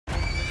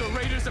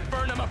Raiders of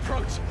Burnham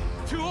approach!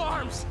 To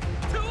arms!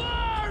 To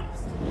arms!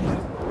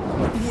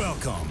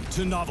 Welcome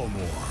to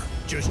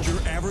Novelmore. Just your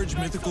average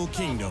mythical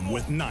kingdom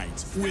with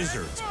knights,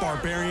 wizards,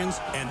 barbarians,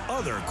 and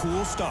other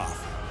cool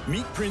stuff.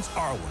 Meet Prince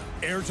Arwen,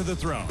 heir to the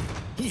throne.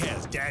 He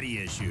has daddy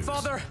issues.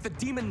 Father, the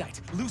Demon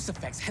Knight,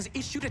 Lucifex, has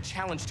issued a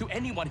challenge to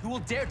anyone who will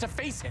dare to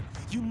face him.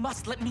 You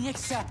must let me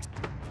accept.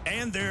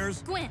 And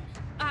there's Gwen.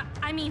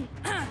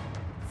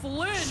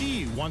 Flynn.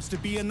 She wants to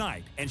be a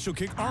knight, and she'll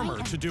kick armor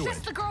to do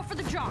Just it. the girl for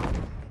the job.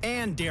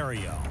 And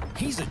Dario.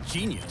 He's a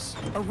genius,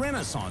 a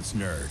Renaissance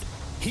nerd.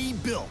 He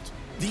built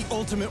the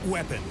ultimate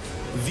weapon,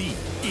 the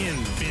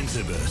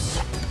Invincibus.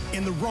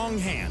 In the wrong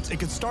hands, it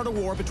could start a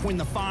war between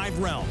the 5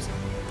 realms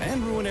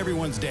and ruin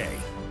everyone's day.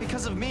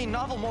 Because of me,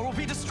 Novelmore will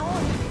be destroyed.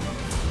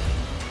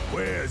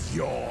 Where's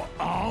your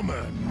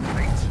armor,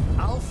 knight?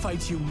 I'll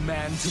fight you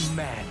man to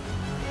man.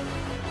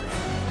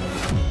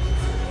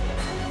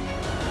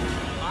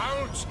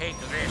 I'll take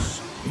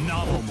this.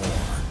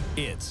 Novelmore.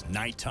 It's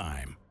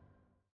nighttime.